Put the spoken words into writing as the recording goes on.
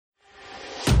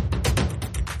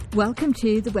Welcome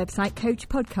to the Website Coach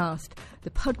Podcast, the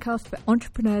podcast for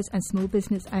entrepreneurs and small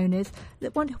business owners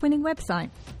that want a winning website,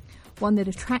 one that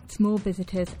attracts more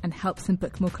visitors and helps them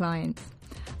book more clients.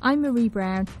 I'm Marie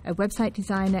Brown, a website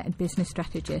designer and business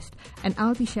strategist, and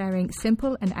I'll be sharing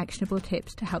simple and actionable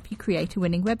tips to help you create a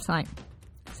winning website.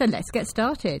 So let's get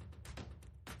started.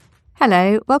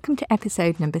 Hello, welcome to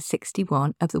episode number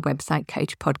 61 of the Website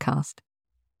Coach Podcast.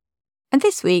 And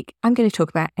this week, I'm going to talk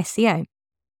about SEO.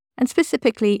 And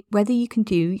specifically, whether you can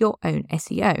do your own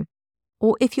SEO,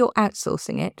 or if you're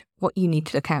outsourcing it, what you need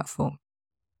to look out for.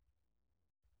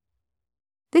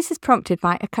 This is prompted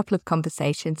by a couple of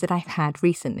conversations that I've had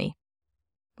recently,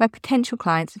 where potential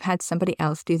clients have had somebody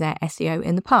else do their SEO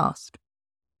in the past,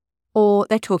 or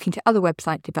they're talking to other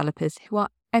website developers who are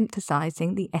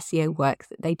emphasising the SEO work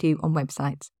that they do on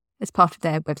websites as part of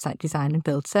their website design and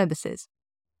build services.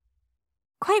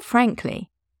 Quite frankly,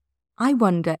 I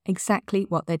wonder exactly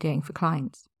what they're doing for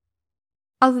clients,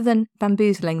 other than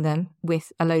bamboozling them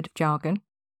with a load of jargon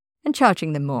and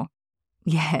charging them more.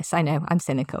 Yes, I know, I'm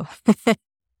cynical.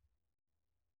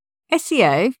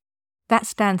 SEO, that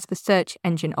stands for Search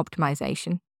Engine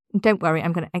Optimization, and don't worry,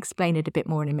 I'm going to explain it a bit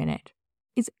more in a minute,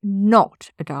 is not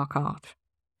a dark art,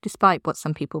 despite what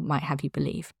some people might have you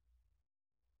believe.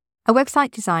 A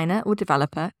website designer or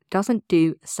developer doesn't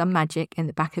do some magic in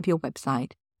the back of your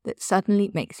website that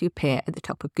suddenly makes you appear at the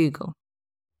top of Google.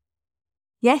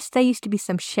 Yes, there used to be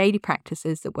some shady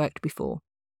practices that worked before,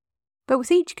 but with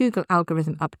each Google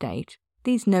algorithm update,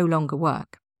 these no longer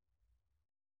work.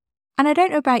 And I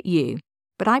don't know about you,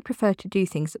 but I prefer to do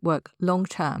things that work long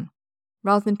term,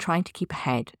 rather than trying to keep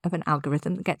ahead of an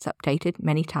algorithm that gets updated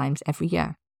many times every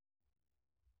year.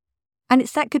 And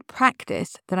it's that good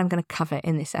practice that I'm going to cover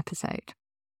in this episode.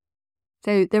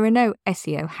 So there are no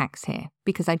SEO hacks here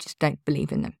because I just don't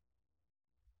believe in them.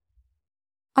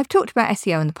 I've talked about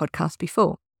SEO on the podcast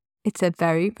before. It's a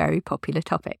very, very popular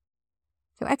topic.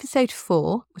 So episode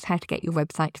 4 was how to get your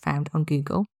website found on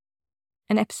Google,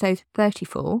 and episode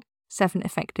 34, 7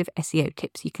 effective SEO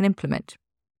tips you can implement.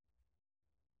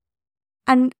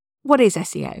 And what is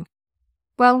SEO?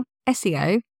 Well,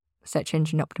 SEO, search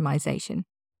engine optimization,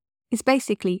 is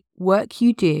basically work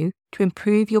you do to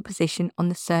improve your position on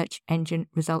the search engine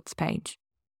results page.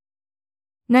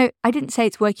 No, I didn't say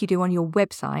it's work you do on your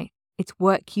website, it's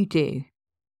work you do,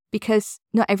 because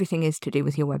not everything is to do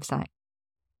with your website.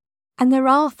 And there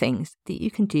are things that you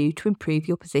can do to improve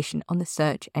your position on the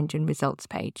search engine results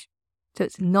page. So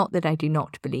it's not that I do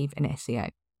not believe in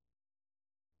SEO.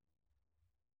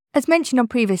 As mentioned on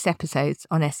previous episodes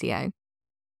on SEO,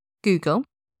 Google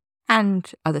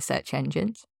and other search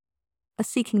engines are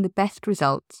seeking the best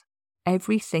results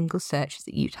every single search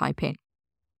that you type in.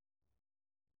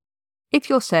 If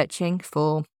you're searching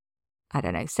for,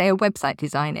 say a website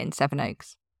design in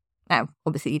Sevenoaks. Now,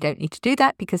 obviously you don't need to do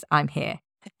that because I'm here.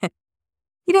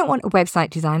 You don't want a website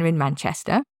designer in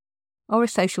Manchester or a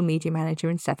social media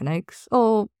manager in Sevenoaks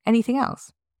or anything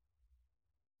else.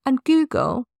 And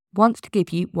Google wants to give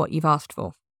you what you've asked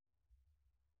for.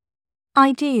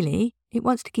 Ideally, it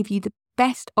wants to give you the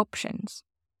best options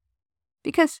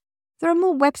because there are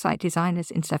more website designers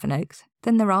in Sevenoaks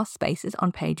than there are spaces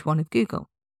on page 1 of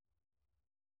Google.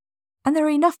 And there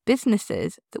are enough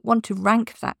businesses that want to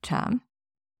rank that term,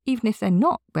 even if they're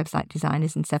not website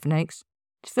designers in Sevenoaks,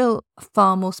 to fill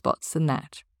far more spots than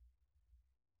that.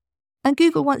 And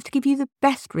Google wants to give you the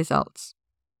best results.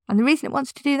 And the reason it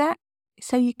wants to do that is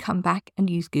so you come back and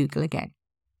use Google again.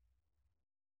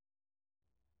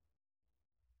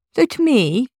 So to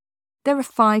me, there are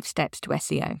 5 steps to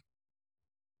SEO.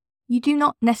 You do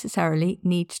not necessarily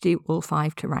need to do all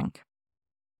 5 to rank.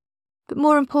 But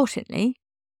more importantly,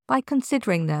 by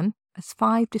considering them as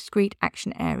 5 discrete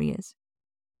action areas,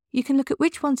 you can look at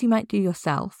which ones you might do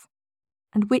yourself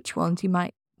and which ones you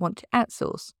might want to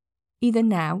outsource, either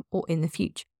now or in the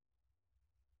future.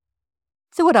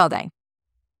 So what are they?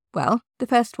 Well, the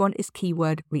first one is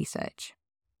keyword research.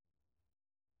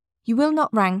 You will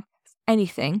not rank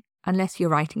anything unless you're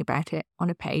writing about it on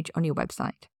a page on your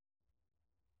website.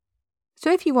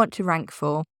 So if you want to rank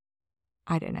for,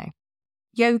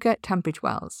 yoga Tunbridge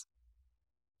Wells,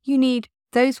 you need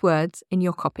those words in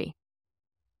your copy,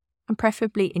 and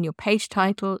preferably in your page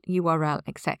title, URL,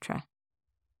 etc.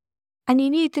 And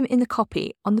you need them in the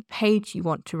copy on the page you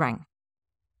want to rank,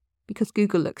 because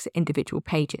Google looks at individual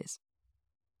pages.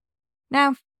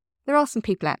 Now, there are some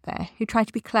people out there who try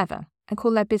to be clever and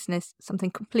call their business something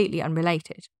completely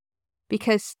unrelated,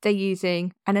 because they're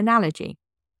using an analogy.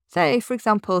 Say, for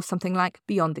example, something like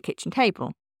Beyond the Kitchen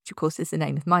Table, which of course is the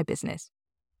name of my business.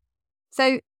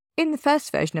 So, in the first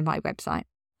version of my website,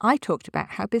 I talked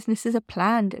about how businesses are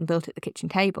planned and built at the kitchen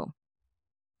table.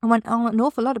 and went on an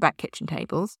awful lot about kitchen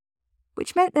tables,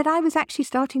 which meant that I was actually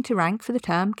starting to rank for the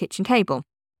term kitchen table,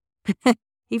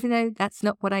 even though that's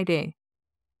not what I do.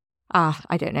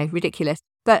 I don't know, ridiculous.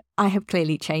 But I have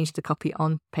clearly changed the copy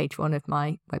on page 1 of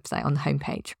my website on the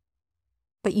homepage.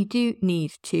 But you do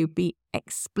need to be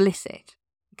explicit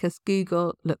because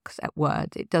Google looks at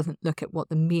words. It doesn't look at what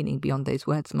the meaning beyond those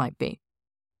words might be.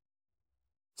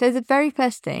 So the very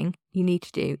first thing you need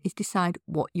to do is decide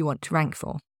what you want to rank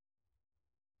for.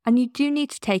 And you do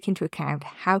need to take into account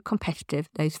how competitive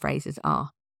those phrases are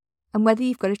and whether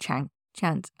you've got a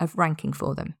chance of ranking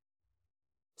for them.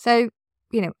 So,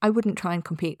 I wouldn't try and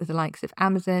compete with the likes of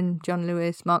Amazon, John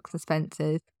Lewis, Marks and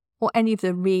Spencer's, or any of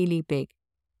the really big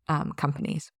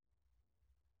companies.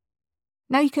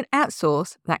 Now you can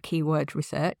outsource that keyword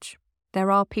research.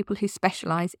 There are people who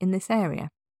specialise in this area.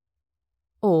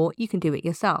 Or you can do it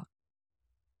yourself.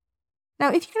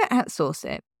 Now, if you're going to outsource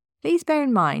it, please bear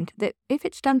in mind that if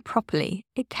it's done properly,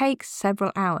 it takes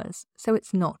several hours, so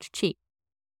it's not cheap.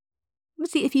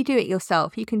 Obviously, if you do it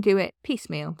yourself, you can do it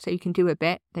piecemeal. So you can do a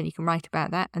bit, then you can write about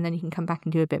that, and then you can come back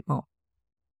and do a bit more.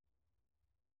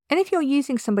 And if you're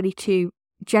using somebody to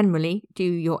generally do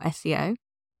your SEO,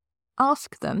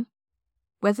 ask them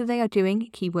whether they are doing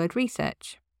keyword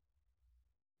research.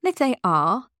 And if they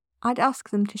are, I'd ask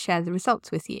them to share the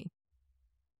results with you.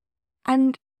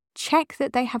 And check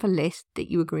that they have a list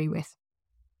that you agree with.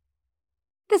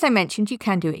 As I mentioned, you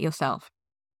can do it yourself.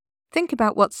 Think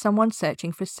about what someone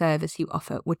searching for a service you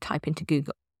offer would type into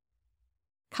Google.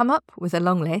 Come up with a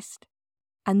long list,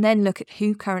 and then look at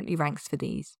who currently ranks for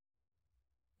these.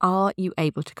 Are you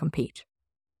able to compete?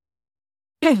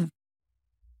 So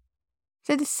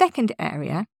the second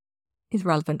area is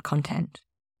relevant content.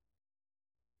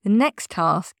 The next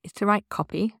task is to write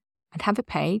copy and have a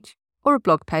page or a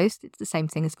blog post. It's the same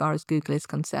thing as far as Google is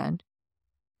concerned.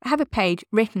 Have a page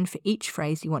written for each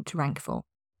phrase you want to rank for.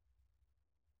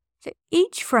 So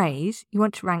each phrase you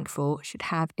want to rank for should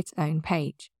have its own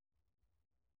page.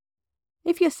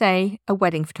 If you're, say, a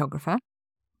wedding photographer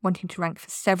wanting to rank for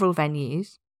several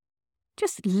venues,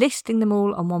 just listing them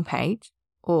all on one page,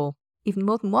 or even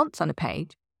more than once on a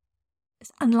page,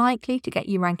 is unlikely to get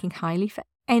you ranking highly for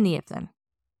any of them.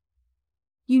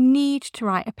 You need to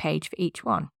write a page for each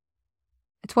one.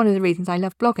 It's one of the reasons I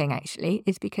love blogging, actually,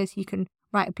 is because you can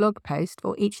write a blog post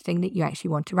for each thing that you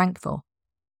actually want to rank for.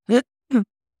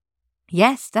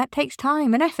 Yes, that takes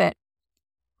time and effort.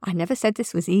 I never said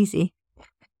this was easy.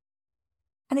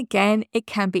 And again, it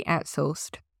can be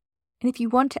outsourced. And if you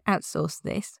want to outsource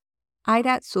this, I'd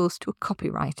outsource to a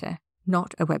copywriter,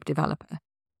 not a web developer,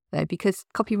 though, because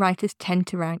copywriters tend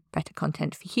to write better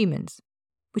content for humans,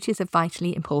 which is a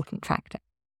vitally important factor.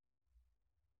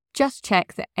 Just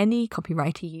check that any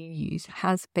copywriter you use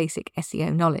has basic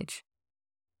SEO knowledge.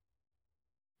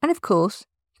 And of course,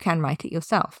 you can write it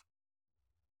yourself.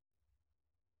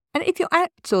 And if you're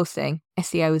outsourcing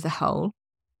SEO as a whole,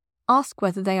 ask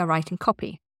whether they are writing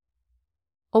copy,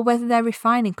 or whether they're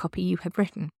refining copy you have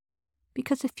written,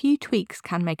 because a few tweaks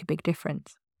can make a big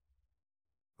difference.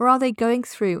 Or are they going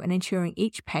through and ensuring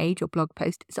each page or blog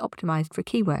post is optimized for a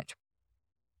keyword?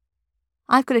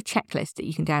 I've got a checklist that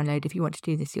you can download if you want to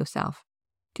do this yourself.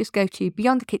 Just go to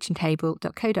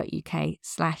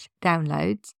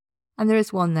beyondthekitchentable.co.uk/downloads, and there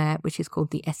is one there which is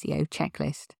called the SEO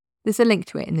checklist. There's a link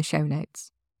to it in the show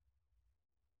notes.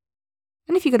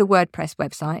 And if you've got a WordPress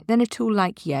website, then a tool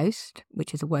like Yoast,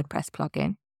 which is a WordPress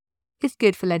plugin, is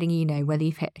good for letting you know whether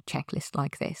you've hit a checklist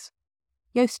like this.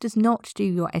 Yoast does not do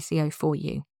your SEO for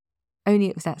you. Only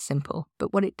it was that simple,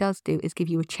 but what it does do is give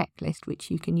you a checklist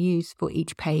which you can use for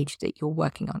each page that you're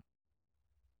working on.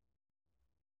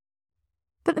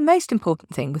 But the most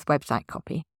important thing with website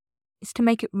copy is to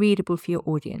make it readable for your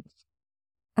audience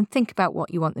and think about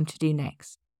what you want them to do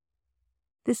next.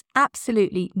 There's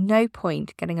absolutely no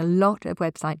point getting a lot of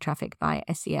website traffic via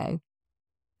SEO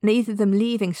and either them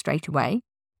leaving straight away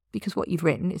because what you've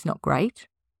written is not great,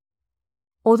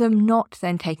 or them not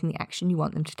then taking the action you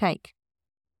want them to take.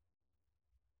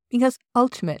 Because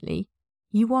ultimately,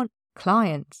 you want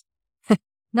clients,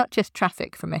 not just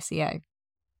traffic from SEO.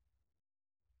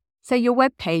 So your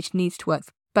web page needs to work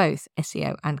for both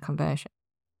SEO and conversion.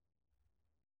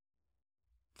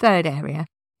 Third area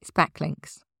is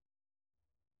backlinks.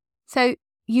 So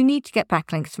you need to get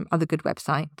backlinks from other good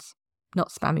websites, not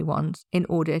spammy ones, in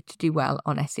order to do well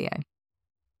on SEO.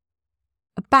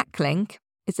 A backlink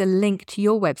is a link to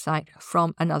your website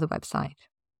from another website.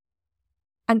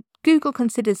 And Google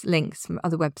considers links from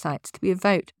other websites to be a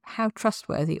vote of how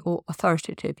trustworthy or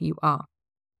authoritative you are.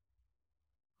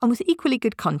 And with equally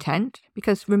good content,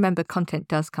 because remember content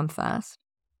does come first,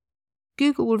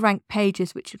 Google will rank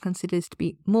pages which it considers to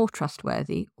be more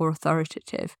trustworthy or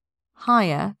authoritative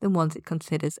higher than ones it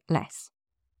considers less.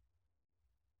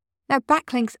 Now,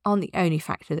 backlinks aren't the only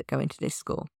factor that go into this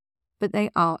score, but they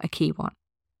are a key one.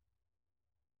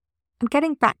 And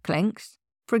getting backlinks,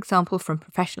 for example from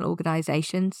professional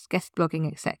organisations, guest blogging,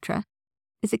 etc.,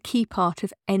 is a key part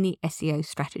of any SEO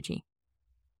strategy.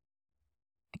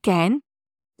 Again,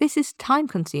 this is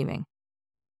time-consuming.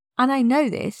 And I know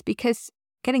this because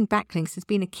getting backlinks has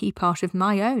been a key part of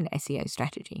my own SEO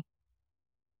strategy.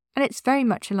 And it's very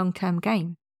much a long-term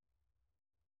game.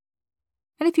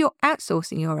 And if you're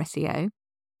outsourcing your SEO,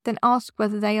 then ask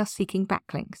whether they are seeking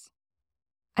backlinks.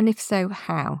 And if so,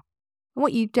 how? And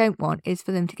what you don't want is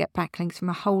for them to get backlinks from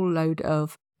a whole load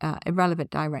of irrelevant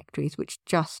directories which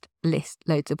just list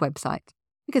loads of websites,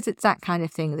 because it's that kind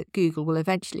of thing that Google will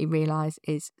eventually realise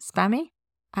is spammy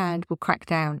and will crack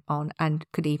down on and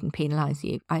could even penalise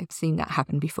you. I've seen that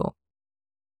happen before.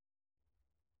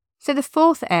 So the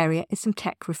fourth area is some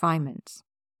tech refinements,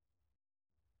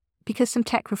 because some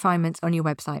tech refinements on your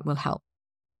website will help.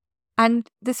 And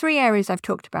the three areas I've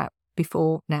talked about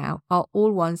before now are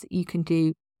all ones that you can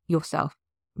do yourself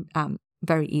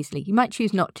very easily. You might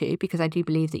choose not to, because I do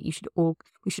believe that we should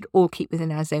all keep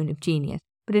within our zone of genius.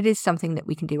 But it is something that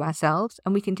we can do ourselves,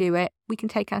 and we can do it. We can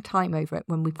take our time over it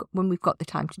when we've got the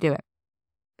time to do it.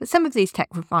 But some of these tech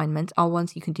refinements are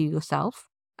ones you can do yourself,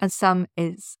 and some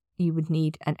is you would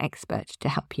need an expert to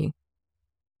help you.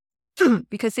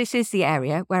 Because this is the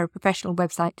area where a professional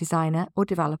website designer or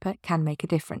developer can make a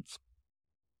difference.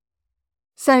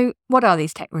 So, what are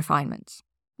these tech refinements?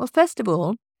 Well, first of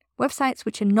all, websites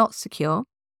which are not secure,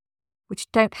 which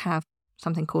don't have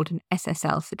something called an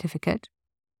SSL certificate,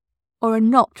 or are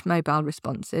not mobile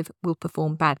responsive will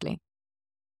perform badly.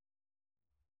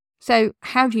 So,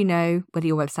 how do you know whether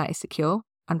your website is secure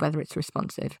and whether it's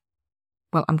responsive?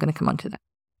 Well, I'm going to come on to that.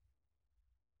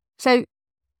 So,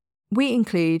 we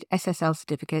include SSL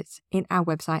certificates in our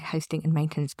website hosting and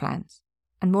maintenance plans,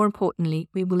 and more importantly,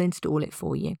 we will install it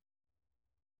for you.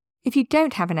 If you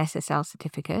don't have an SSL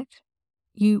certificate,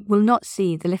 you will not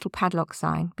see the little padlock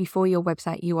sign before your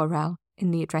website URL in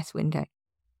the address window.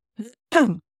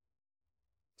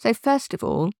 So first of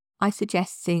all, I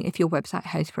suggest seeing if your website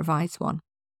host provides one.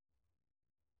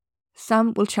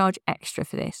 Some will charge extra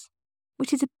for this,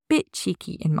 which is a bit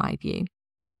cheeky in my view.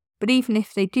 But even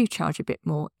if they do charge a bit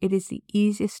more, it is the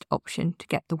easiest option to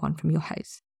get the one from your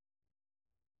host.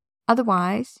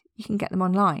 Otherwise, you can get them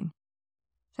online.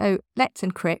 So Let's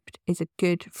Encrypt is a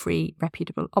good, free,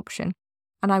 reputable option,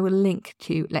 and I will link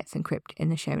to Let's Encrypt in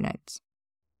the show notes.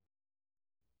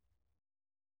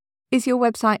 Is your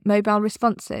website mobile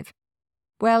responsive?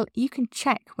 Well, you can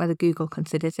check whether Google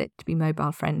considers it to be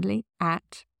mobile friendly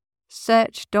at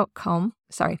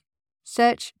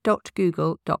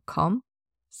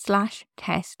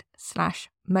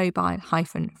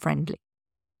search.google.com/test/mobile-friendly.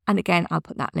 And again, I'll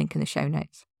put that link in the show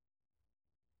notes.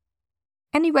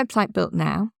 Any website built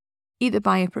now, either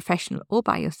by a professional or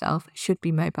by yourself, should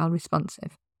be mobile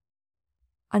responsive.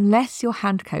 Unless you're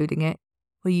hand coding it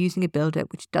or using a builder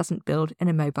which doesn't build in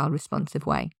a mobile responsive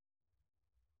way.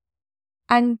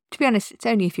 And to be honest, it's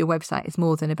only if your website is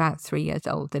more than about 3 years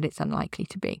old that it's unlikely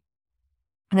to be.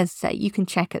 And as I say, you can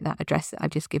check at that address that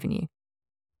I've just given you.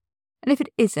 And if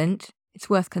it isn't, it's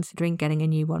worth considering getting a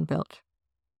new one built.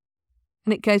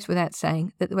 And it goes without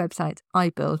saying that the websites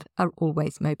I build are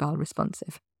always mobile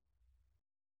responsive.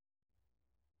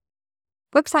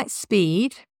 Website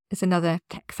speed is another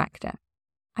tech factor.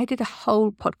 I did a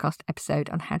whole podcast episode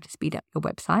on how to speed up your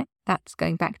website. That's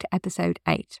going back to episode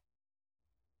 8.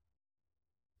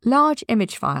 Large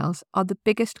image files are the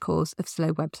biggest cause of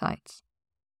slow websites,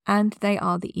 and they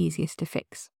are the easiest to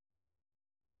fix.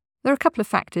 There are a couple of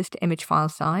factors to image file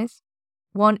size.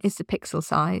 One is the pixel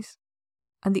size,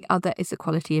 and the other is the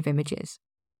quality of images.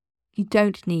 You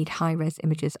don't need high-res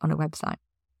images on a website.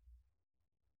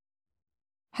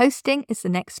 Hosting is the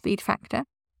next speed factor.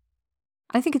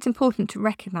 I think it's important to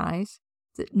recognise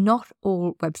that not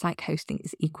all website hosting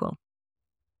is equal.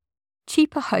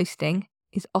 Cheaper hosting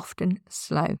is often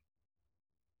slow.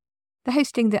 The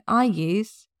hosting that I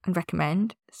use and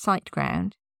recommend,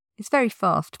 SiteGround, is very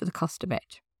fast for the cost of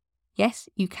it. Yes,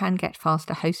 you can get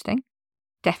faster hosting,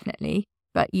 definitely,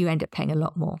 but you end up paying a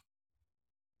lot more.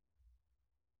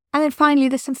 And then finally,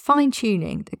 there's some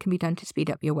fine-tuning that can be done to speed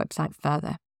up your website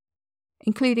further,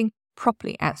 including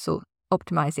properly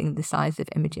optimizing the size of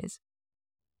images.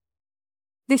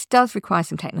 This does require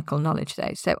some technical knowledge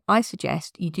though, so I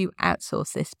suggest you do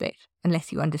outsource this bit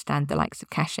unless you understand the likes of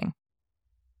caching.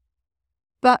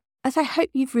 But as I hope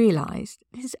you've realised,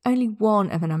 this is only one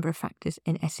of a number of factors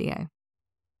in SEO.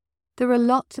 there are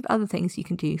lots of other things you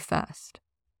can do first.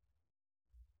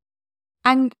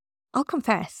 And I'll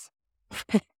confess,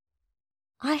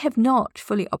 I have not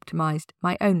fully optimized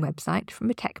my own website from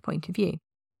a tech point of view.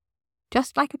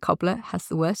 Just like a cobbler has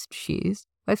the worst shoes,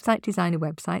 website designer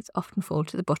websites often fall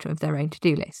to the bottom of their own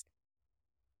to-do list.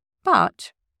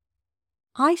 But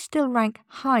I still rank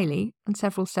highly on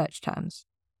several search terms.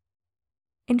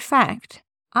 In fact,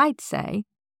 I'd say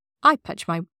I punch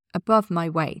above my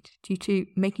weight due to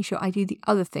making sure I do the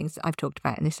other things that I've talked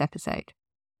about in this episode.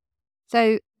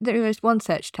 So there is one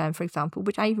search term, for example,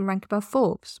 which I even rank above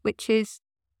Forbes, which is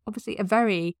obviously a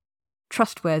very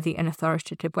trustworthy and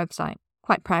authoritative website.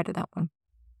 Quite proud of that one.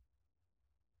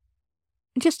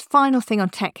 And just final thing on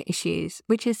tech issues,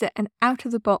 which is that an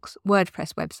out-of-the-box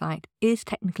WordPress website is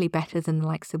technically better than the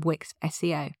likes of Wix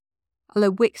SEO,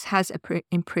 although Wix has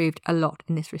improved a lot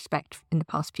in this respect in the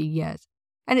past few years,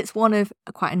 and it's one of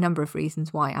quite a number of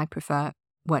reasons why I prefer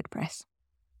WordPress.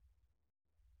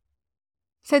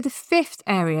 So the fifth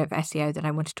area of SEO that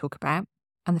I want to talk about,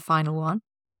 and the final one,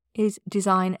 is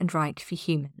design and write for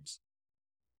humans.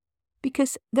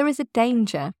 Because there is a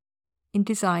danger in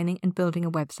designing and building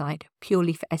a website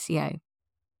purely for SEO,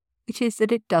 which is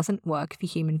that it doesn't work for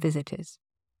human visitors.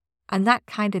 And that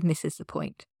kind of misses the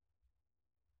point.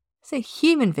 So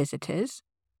human visitors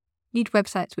need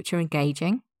websites which are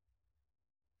engaging,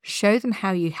 show them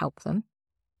how you help them,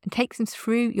 and take them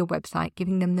through your website,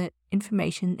 giving them the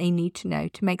information they need to know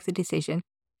to make the decision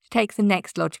to take the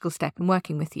next logical step in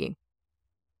working with you.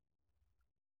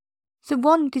 So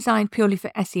one designed purely for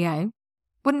SEO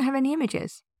wouldn't have any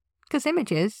images, because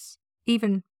images,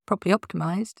 even properly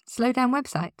optimized, slow down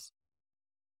websites.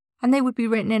 And they would be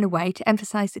written in a way to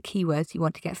emphasize the keywords you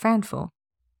want to get found for.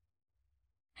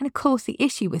 And of course, the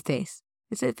issue with this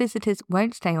is that visitors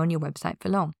won't stay on your website for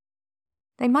long.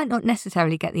 They might not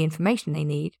necessarily get the information they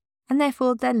need, and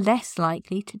therefore they're less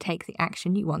likely to take the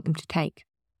action you want them to take.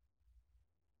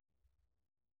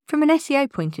 From an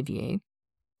SEO point of view,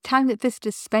 time that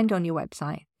visitors spend on your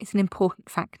website is an important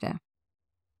factor.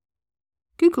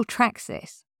 Google tracks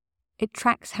this. It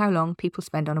tracks how long people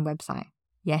spend on a website.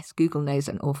 Yes, Google knows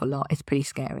an awful lot. It's pretty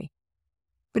scary.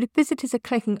 But if visitors are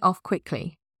clicking off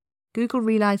quickly, Google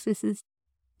realizes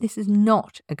this is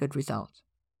not a good result.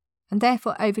 And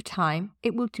therefore, over time,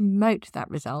 it will demote that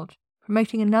result,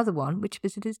 promoting another one which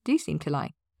visitors do seem to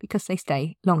like because they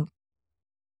stay longer.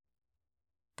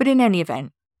 But in any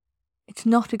event, it's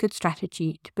not a good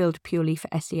strategy to build purely for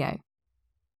SEO.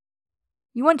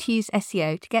 You want to use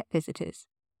SEO to get visitors,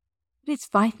 but it's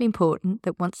vitally important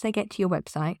that once they get to your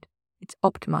website, it's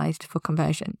optimized for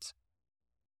conversions.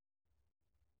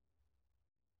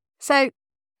 So,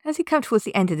 as we come towards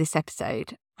the end of this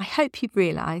episode, I hope you've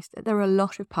realised that there are a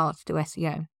lot of parts to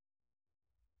SEO,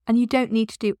 and you don't need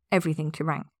to do everything to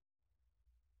rank.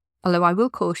 Although I will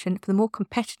caution, for the more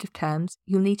competitive terms,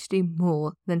 you'll need to do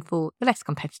more than for the less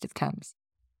competitive terms.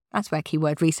 That's where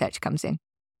keyword research comes in.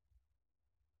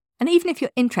 And even if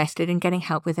you're interested in getting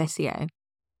help with SEO,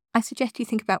 I suggest you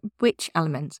think about which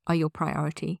elements are your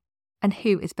priority and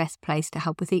who is best placed to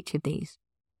help with each of these.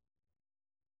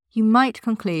 You might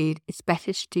conclude it's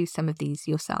better to do some of these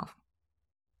yourself.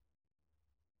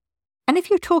 And if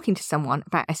you're talking to someone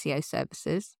about SEO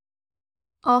services,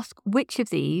 ask which of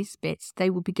these bits they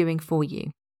will be doing for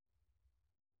you.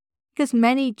 Because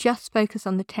many just focus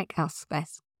on the tech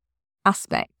aspects,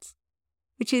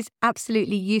 which is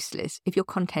absolutely useless if your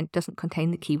content doesn't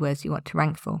contain the keywords you want to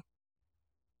rank for.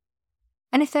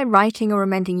 And if they're writing or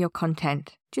amending your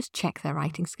content, just check their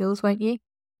writing skills, won't you?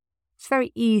 It's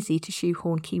very easy to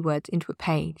shoehorn keywords into a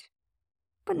page,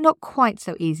 but not quite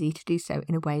so easy to do so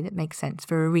in a way that makes sense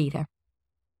for a reader.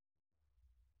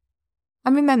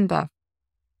 And remember,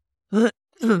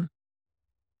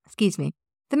 excuse me,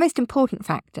 the most important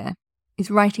factor is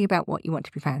writing about what you want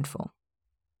to be found for,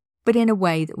 but in a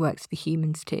way that works for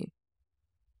humans too.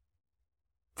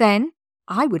 Then,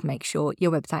 I would make sure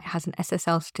your website has an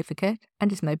SSL certificate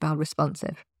and is mobile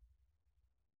responsive.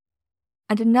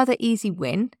 And another easy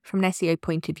win from an SEO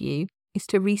point of view is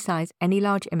to resize any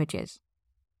large images.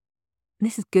 And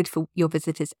this is good for your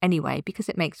visitors anyway because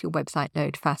it makes your website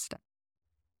load faster.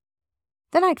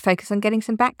 Then I'd focus on getting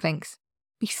some backlinks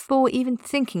before even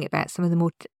thinking about some of the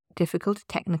more difficult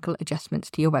technical adjustments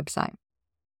to your website.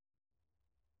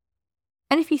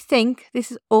 And if you think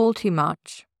this is all too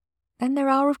much, then there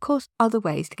are, of course, other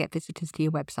ways to get visitors to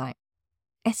your website.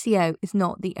 SEO is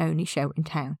not the only show in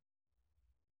town.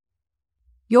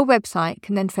 Your website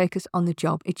can then focus on the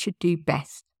job it should do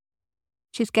best,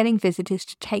 which is getting visitors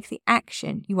to take the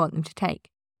action you want them to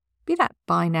take. Be that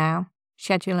buy now,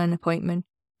 schedule an appointment,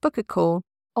 book a call,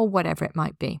 or whatever it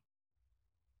might be.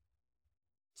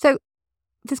 So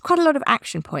there's quite a lot of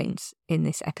action points in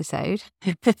this episode.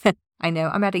 I know,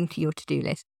 I'm adding to your to-do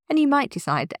list. And you might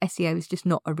decide that SEO is just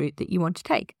not a route that you want to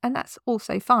take. And that's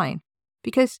also fine.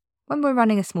 Because when we're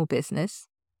running a small business,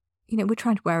 we're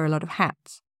trying to wear a lot of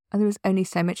hats. And there is only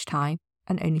so much time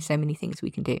and only so many things we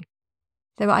can do.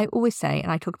 So I always say,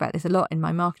 and I talk about this a lot in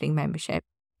my marketing membership,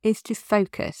 is to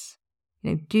focus.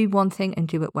 Do one thing and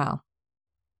do it well.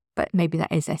 But maybe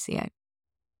that is SEO.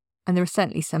 And there are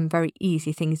certainly some very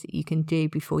easy things that you can do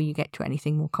before you get to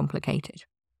anything more complicated.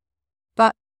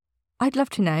 But I'd love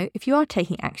to know if you are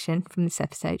taking action from this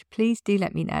episode. Please do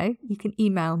let me know. You can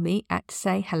email me at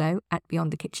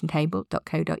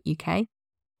sayhello@beyondthekitchentable.co.uk,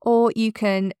 or you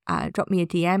can drop me a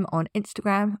DM on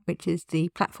Instagram, which is the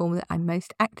platform that I'm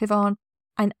most active on,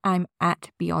 and I'm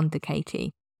at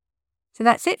BeyondTheKT. So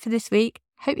that's it for this week.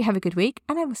 Hope you have a good week,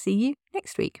 and I will see you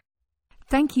next week.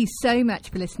 Thank you so much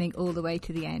for listening all the way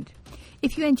to the end.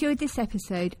 If you enjoyed this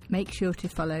episode, make sure to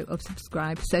follow or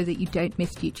subscribe so that you don't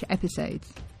miss future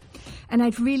episodes. And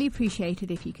I'd really appreciate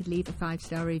it if you could leave a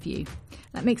 5-star review.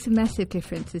 That makes a massive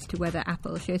difference as to whether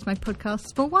Apple shows my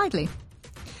podcasts more widely.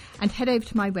 And head over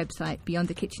to my website,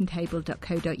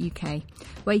 beyondthekitchentable.co.uk,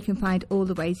 where you can find all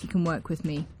the ways you can work with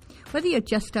me, whether you're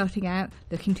just starting out,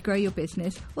 looking to grow your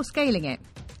business, or scaling it.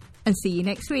 And see you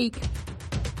next week.